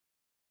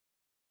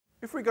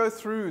If we go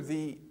through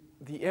the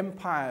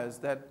empires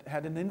that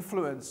had an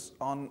influence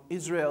on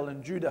Israel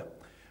and Judah,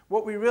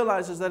 what we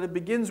realize is that it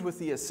begins with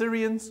the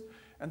Assyrians,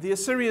 and the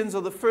Assyrians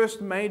are the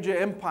first major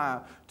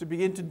empire to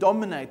begin to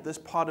dominate this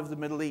part of the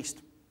Middle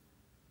East.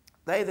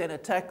 They then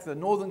attack the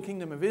northern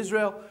kingdom of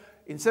Israel.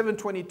 In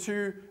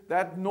 722,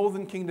 that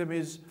northern kingdom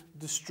is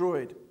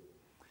destroyed.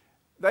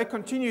 They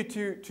continue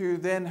to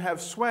then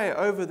have sway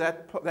over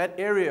that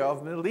area of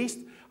the Middle East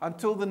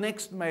until the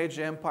next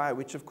major empire,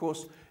 which of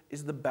course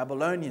is the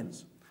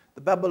Babylonians.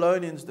 The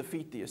Babylonians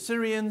defeat the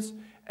Assyrians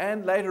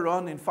and later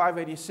on in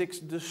 586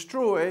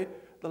 destroy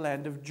the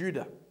land of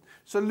Judah.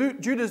 So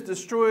Judah's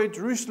destroyed,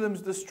 Jerusalem's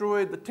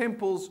destroyed, the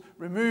temple's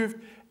removed,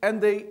 and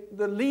the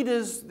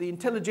leaders, the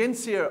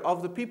intelligentsia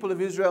of the people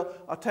of Israel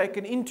are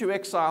taken into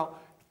exile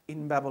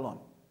in Babylon.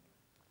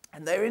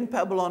 And they're in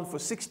Babylon for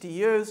 60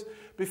 years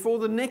before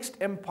the next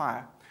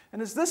empire.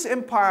 And it's this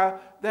empire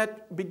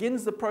that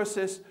begins the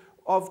process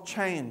of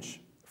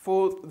change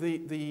for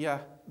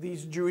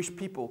these Jewish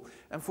people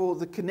and for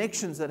the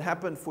connections that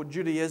happen for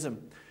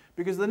Judaism.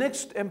 Because the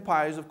next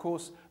empire is, of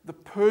course, the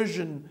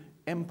Persian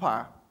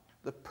Empire.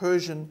 The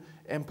Persian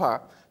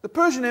Empire. The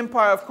Persian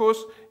Empire, of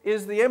course,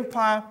 is the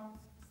empire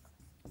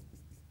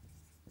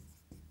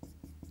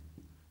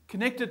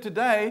connected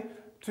today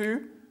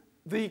to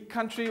the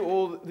country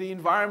or the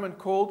environment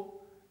called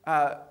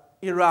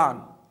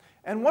Iran.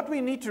 And what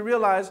we need to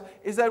realize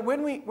is that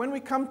when we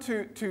come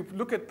to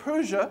look at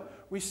Persia,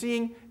 we're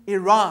seeing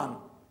Iran.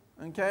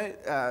 Okay,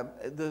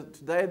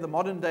 today the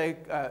modern day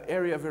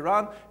area of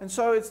Iran, and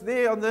so it's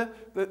there on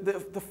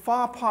the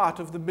far part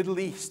of the Middle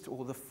East,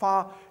 or the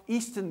far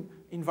eastern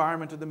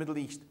environment of the Middle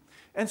East.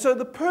 And so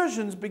the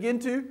Persians begin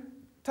to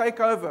take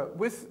over.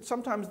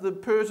 Sometimes the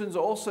Persians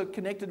are also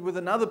connected with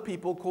another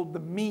people called the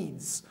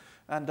Medes,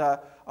 and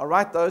I'll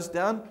write those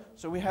down.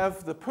 So we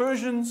have the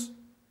Persians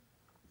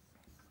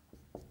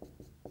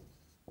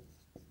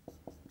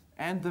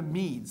and the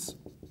Medes.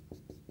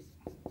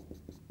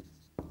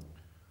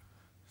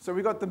 So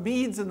we got the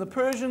Medes and the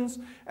Persians,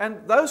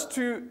 and those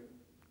two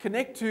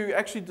connect to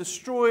actually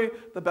destroy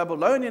the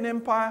Babylonian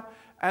Empire,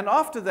 and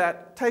after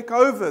that take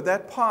over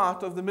that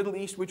part of the Middle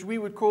East which we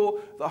would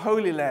call the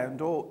Holy Land,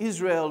 or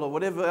Israel, or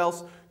whatever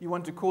else you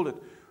want to call it.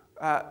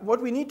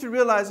 What we need to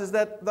realize is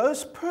that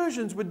those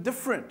Persians were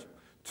different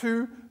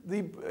to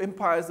the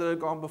empires that had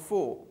gone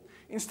before.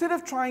 Instead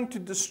of trying to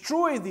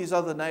destroy these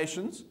other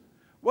nations,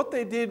 what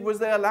they did was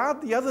they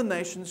allowed the other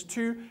nations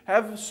to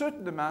have a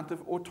certain amount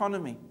of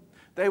autonomy.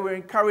 They were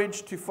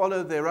encouraged to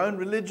follow their own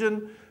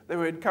religion. They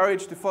were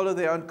encouraged to follow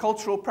their own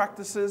cultural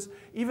practices,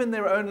 even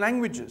their own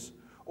languages.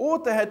 All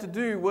what they had to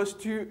do was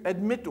to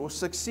admit or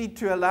succeed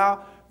to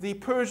allow the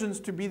Persians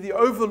to be the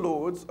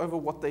overlords over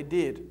what they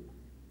did.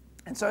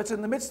 And so it's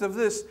in the midst of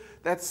this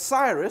that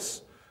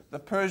Cyrus, the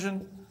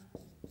Persian,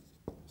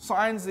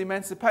 signs the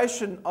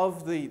emancipation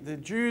of the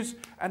Jews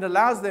and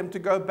allows them to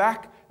go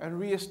back and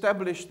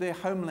reestablish their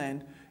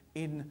homeland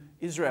in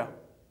Israel,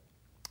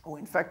 or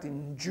in fact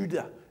in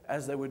Judah,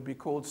 as they would be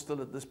called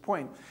still at this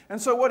point.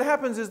 And so what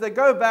happens is they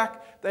go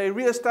back, they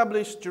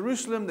reestablish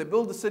Jerusalem, they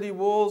build the city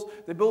walls,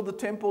 they build the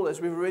temple,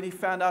 as we've already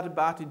found out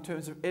about in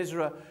terms of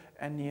Ezra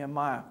and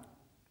Nehemiah.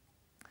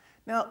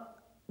 Now,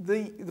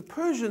 the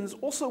Persians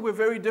also were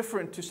very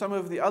different to some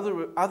of the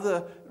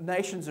other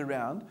nations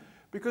around,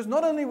 because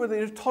not only were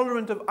they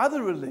tolerant of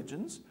other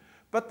religions,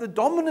 but the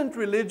dominant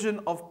religion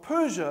of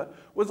Persia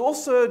was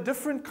also a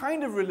different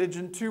kind of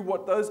religion to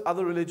what those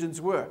other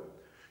religions were.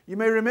 You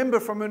may remember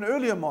from an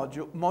earlier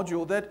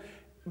module that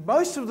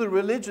most of the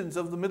religions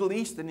of the Middle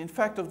East, and in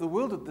fact of the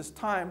world at this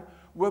time,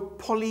 were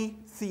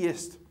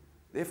polytheist.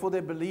 Therefore,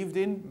 they believed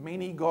in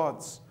many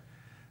gods.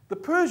 The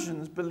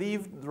Persians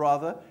believed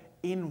rather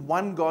in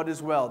one God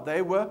as well.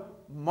 They were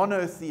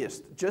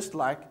monotheist, just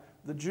like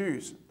the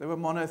Jews. They were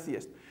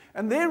monotheist.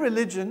 And their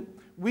religion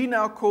we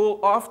now call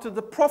after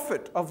the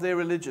prophet of their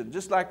religion.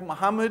 Just like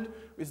Muhammad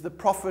is the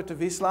prophet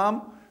of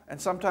Islam, and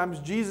sometimes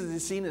Jesus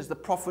is seen as the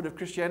prophet of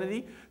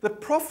Christianity, the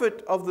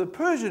prophet of the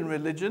Persian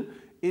religion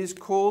is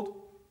called,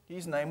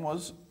 his name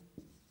was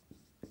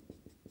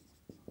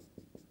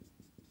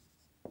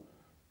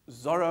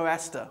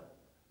Zoroaster.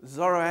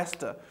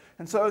 Zoroaster.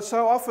 And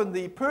so often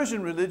the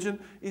Persian religion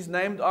is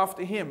named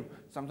after him.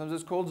 Sometimes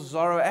it's called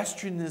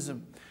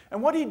Zoroastrianism.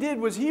 And what he did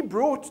was he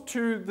brought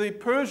to the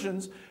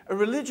Persians a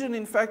religion,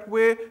 in fact,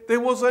 where there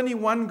was only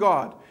one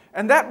God.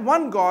 And that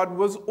one God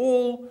was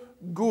all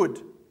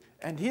good.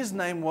 And his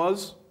name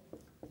was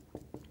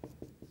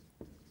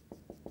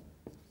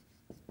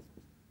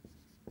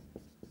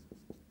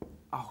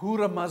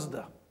Ahura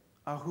Mazda.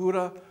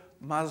 Ahura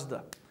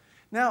Mazda.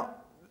 Now,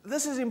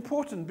 this is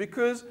important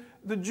because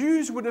the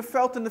Jews would have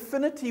felt an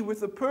affinity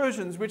with the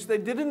Persians, which they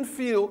didn't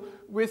feel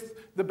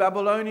with the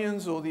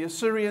Babylonians or the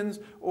Assyrians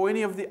or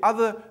any of the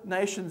other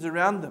nations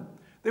around them.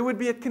 There would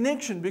be a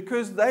connection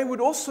because they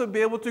would also be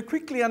able to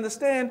quickly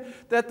understand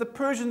that the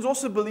Persians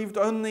also believed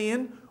only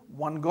in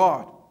one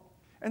God.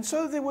 And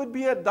so there would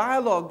be a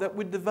dialogue that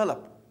would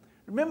develop.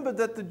 Remember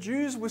that the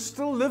Jews were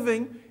still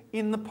living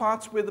in the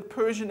parts where the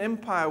Persian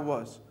Empire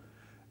was.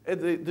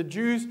 The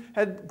Jews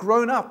had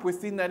grown up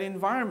within that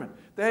environment.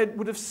 They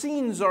would have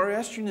seen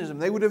Zoroastrianism.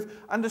 They would have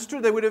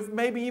understood. They would have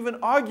maybe even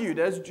argued,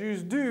 as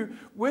Jews do,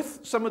 with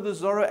some of the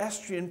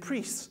Zoroastrian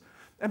priests.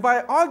 And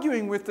by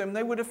arguing with them,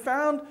 they would have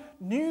found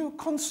new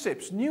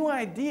concepts, new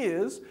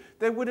ideas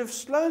that would have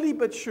slowly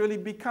but surely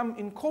become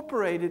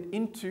incorporated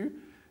into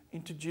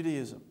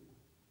Judaism.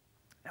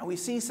 Now we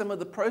see some of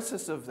the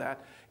process of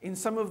that in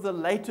some of the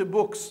later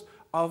books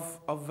of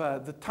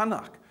the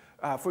Tanakh.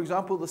 For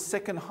example, the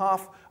second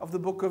half of the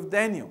book of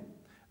Daniel.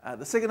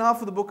 The second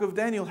half of the book of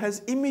Daniel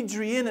has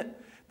imagery in it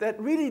that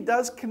really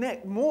does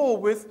connect more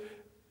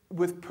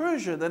with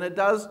Persia than it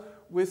does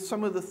with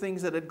some of the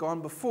things that had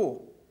gone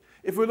before.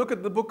 If we look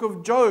at the book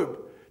of Job,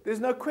 there's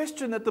no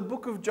question that the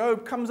book of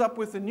Job comes up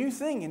with a new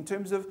thing in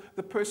terms of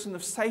the person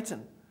of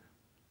Satan.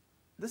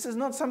 This is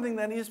not something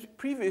that is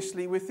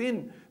previously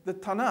within the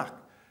Tanakh.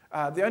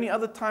 The only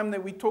other time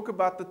that we talk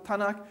about the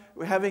Tanakh,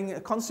 we're having a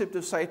concept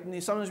of Satan,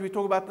 is sometimes we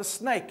talk about the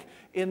snake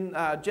in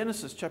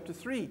Genesis chapter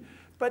 3.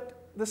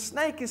 But the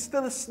snake is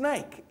still a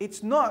snake.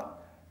 It's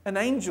not an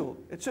angel.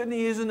 It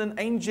certainly isn't an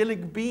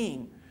angelic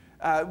being,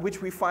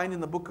 which we find in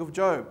the book of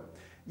Job.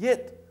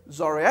 Yet,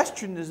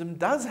 Zoroastrianism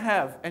does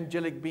have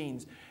angelic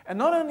beings. And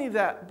not only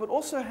that, but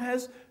also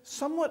has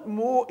somewhat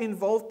more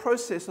involved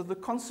process of the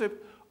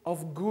concept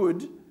of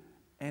good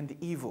and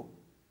evil.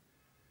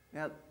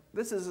 Now,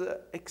 this is an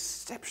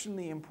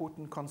exceptionally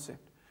important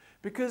concept,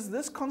 because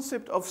this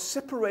concept of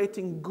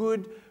separating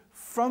good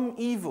from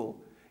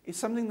evil is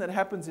something that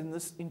happens in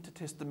this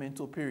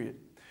intertestamental period.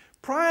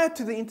 Prior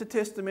to the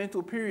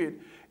intertestamental period,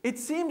 it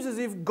seems as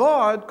if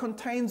God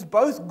contains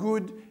both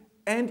good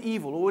and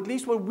evil, or at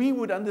least what we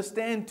would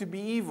understand to be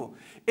evil.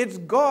 It's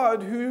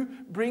God who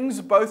brings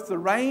both the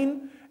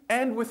rain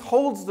and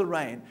withholds the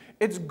rain.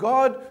 It's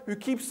God who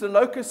keeps the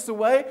locusts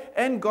away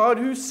and God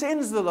who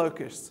sends the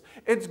locusts.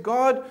 It's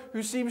God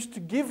who seems to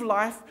give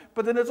life,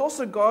 but then it's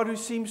also God who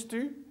seems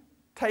to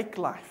take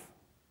life.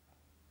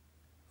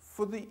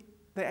 For the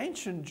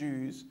ancient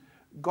Jews,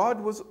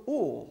 God was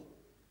all,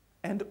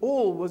 and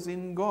all was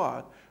in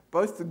God,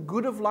 both the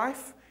good of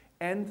life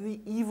and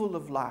the evil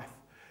of life.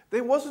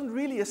 There wasn't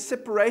really a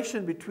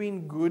separation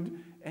between good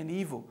and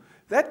evil.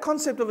 That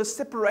concept of a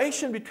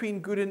separation between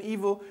good and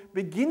evil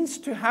begins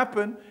to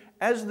happen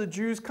as the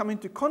Jews come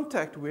into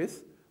contact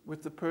with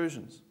the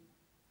Persians.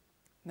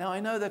 Now, I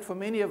know that for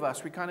many of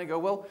us, we kind of go,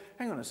 well,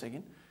 hang on a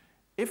second.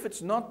 If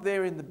it's not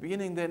there in the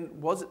beginning, then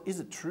is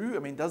it true? I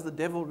mean, does the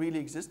devil really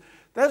exist?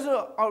 Those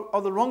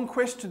are the wrong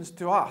questions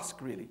to ask,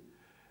 really.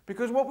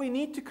 Because what we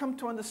need to come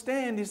to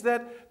understand is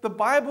that the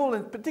Bible,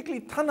 and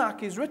particularly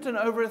Tanakh, is written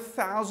over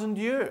 1,000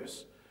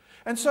 years.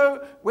 And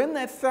so when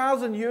that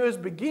 1,000 years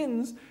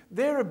begins,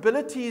 their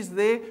abilities,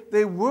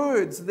 their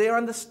words, their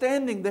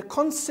understanding, their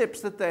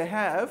concepts that they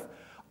have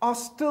are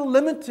still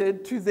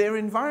limited to their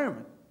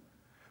environment.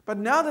 But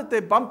now that they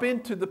bump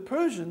into the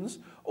Persians,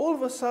 all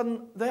of a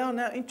sudden they are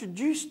now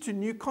introduced to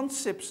new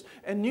concepts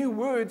and new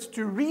words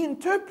to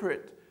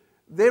reinterpret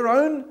their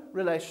own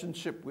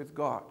relationship with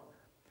God.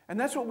 And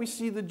that's what we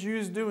see the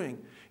Jews doing.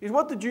 Is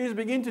what the Jews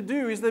begin to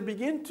do is they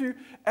begin to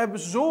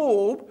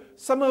absorb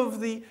some of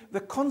the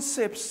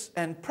concepts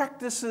and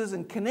practices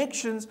and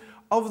connections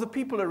of the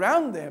people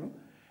around them,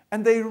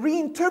 and they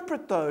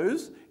reinterpret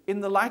those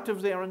in the light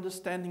of their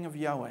understanding of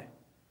Yahweh.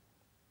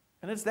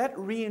 And it's that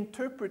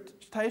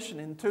reinterpretation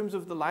in terms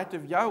of the light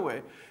of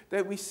Yahweh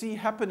that we see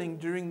happening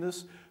during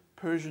this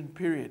Persian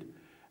period.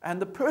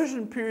 And the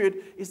Persian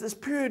period is this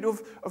period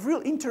of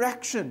real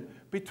interaction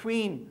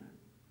between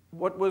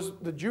what was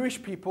the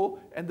Jewish people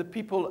and the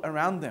people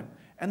around them,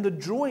 and the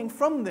drawing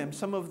from them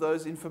some of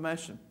those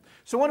information.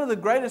 So one of the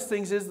greatest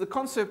things is the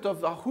concept of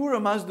the Ahura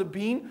Mazda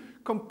being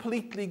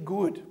completely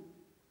good.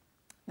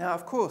 Now,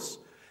 of course,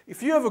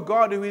 if you have a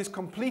God who is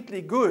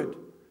completely good,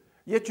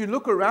 yet you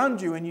look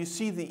around you and you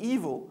see the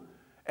evil,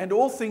 and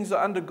all things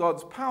are under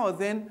God's power,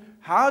 then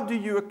how do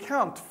you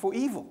account for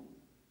evil?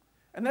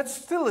 And that's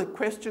still a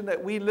question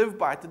that we live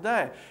by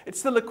today. It's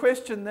still a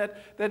question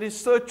that is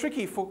so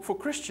tricky for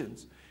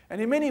Christians. And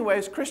in many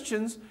ways,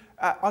 Christians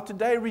are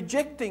today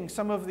rejecting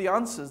some of the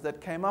answers that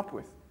came up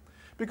with.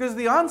 Because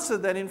the answer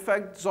that, in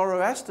fact,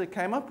 Zoroaster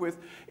came up with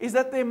is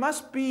that there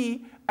must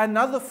be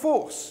another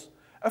force.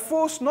 A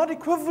force not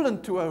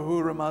equivalent to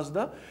Ahura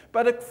Mazda,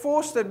 but a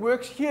force that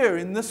works here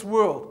in this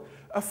world.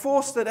 A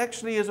force that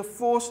actually is a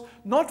force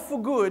not for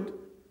good,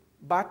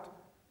 but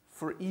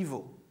for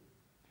evil.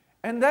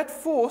 And that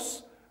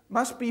force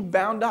must be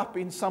bound up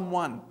in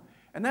someone.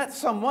 And that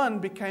someone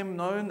became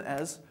known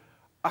as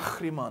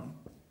Ahriman.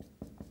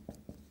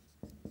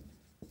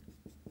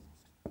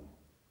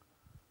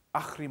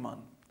 Ahriman.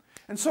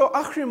 And so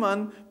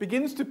Ahriman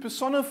begins to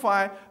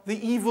personify the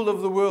evil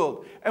of the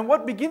world. And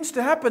what begins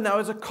to happen now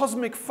is a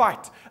cosmic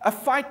fight. A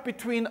fight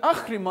between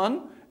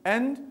Ahriman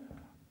and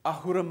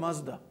Ahura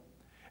Mazda.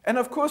 And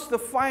of course the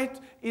fight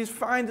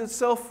finds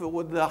itself,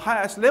 or the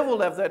highest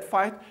level of that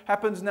fight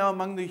happens now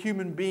among the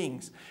human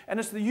beings. And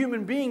it's the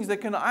human beings that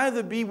can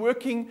either be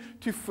working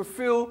to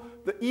fulfill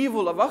the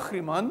evil of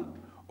Ahriman,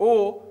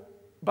 or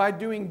by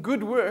doing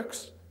good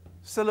works,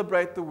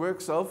 celebrate the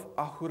works of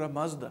Ahura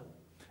Mazda.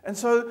 And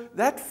so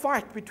that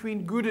fight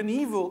between good and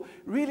evil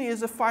really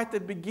is a fight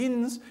that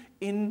begins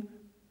in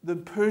the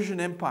Persian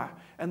Empire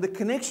and the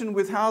connection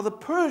with how the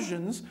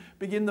Persians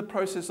begin the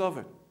process of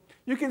it.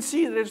 You can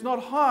see that it's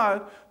not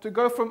hard to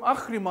go from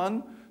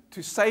Ahriman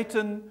to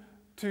Satan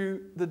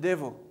to the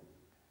devil.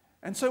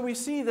 And so we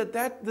see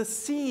that the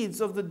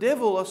seeds of the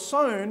devil are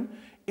sown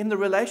in the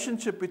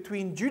relationship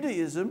between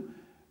Judaism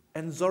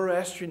and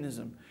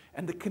Zoroastrianism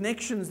and the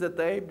connections that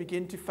they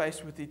begin to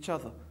face with each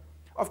other.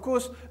 Of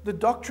course, the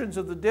doctrines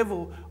of the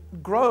devil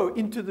grow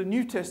into the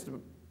New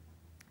Testament.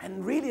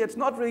 And really, it's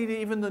not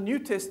really even the New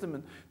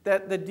Testament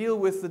that deal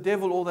with the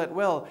devil all that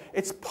well.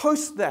 It's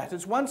post that.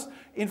 It's once,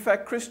 in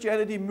fact,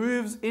 Christianity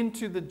moves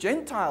into the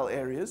Gentile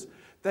areas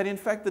that, in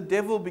fact, the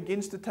devil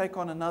begins to take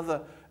on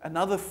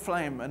another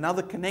flame,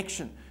 another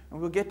connection.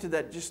 And we'll get to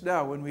that just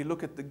now when we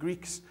look at the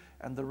Greeks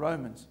and the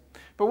Romans.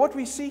 But what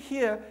we see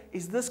here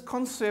is this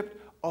concept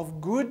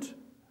of good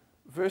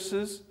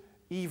versus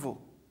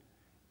evil.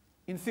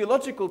 In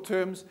theological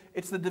terms,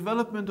 it's the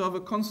development of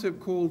a concept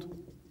called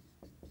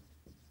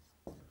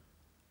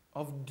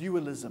of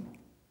dualism.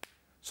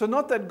 So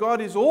not that God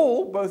is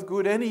all, both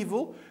good and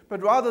evil,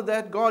 but rather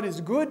that God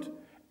is good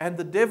and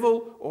the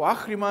devil, or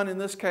Ahriman in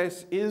this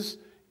case, is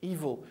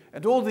evil.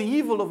 And all the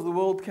evil of the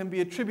world can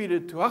be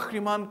attributed to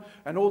Ahriman,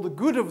 and all the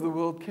good of the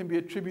world can be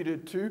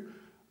attributed to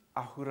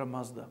Ahura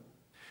Mazda.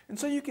 And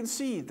so you can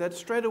see that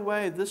straight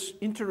away this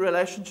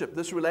interrelationship,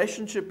 this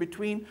relationship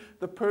between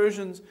the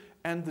Persians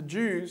and the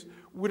Jews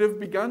would have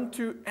begun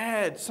to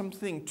add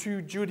something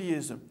to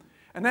Judaism.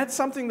 And that's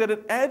something that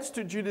it adds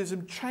to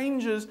Judaism,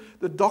 changes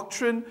the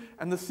doctrine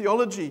and the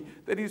theology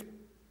that is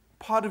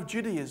part of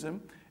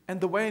Judaism and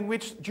the way in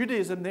which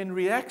Judaism then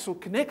reacts or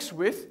connects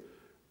with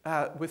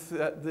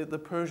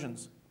the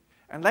Persians.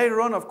 And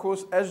later on, of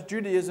course, as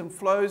Judaism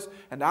flows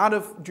and out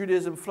of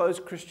Judaism flows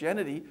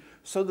Christianity,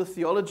 so the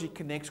theology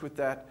connects with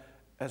that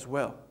as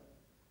well.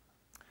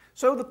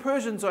 So the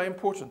Persians are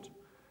important.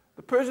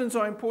 The Persians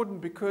are important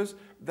because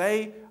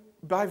they,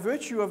 by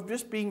virtue of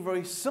just being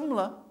very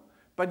similar,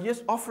 but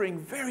yet offering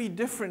very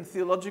different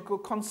theological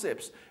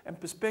concepts and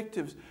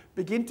perspectives,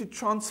 begin to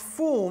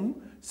transform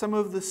some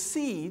of the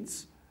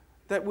seeds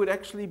that would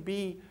actually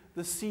be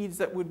the seeds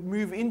that would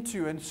move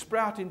into and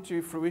sprout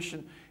into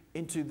fruition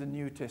into the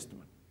New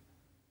Testament.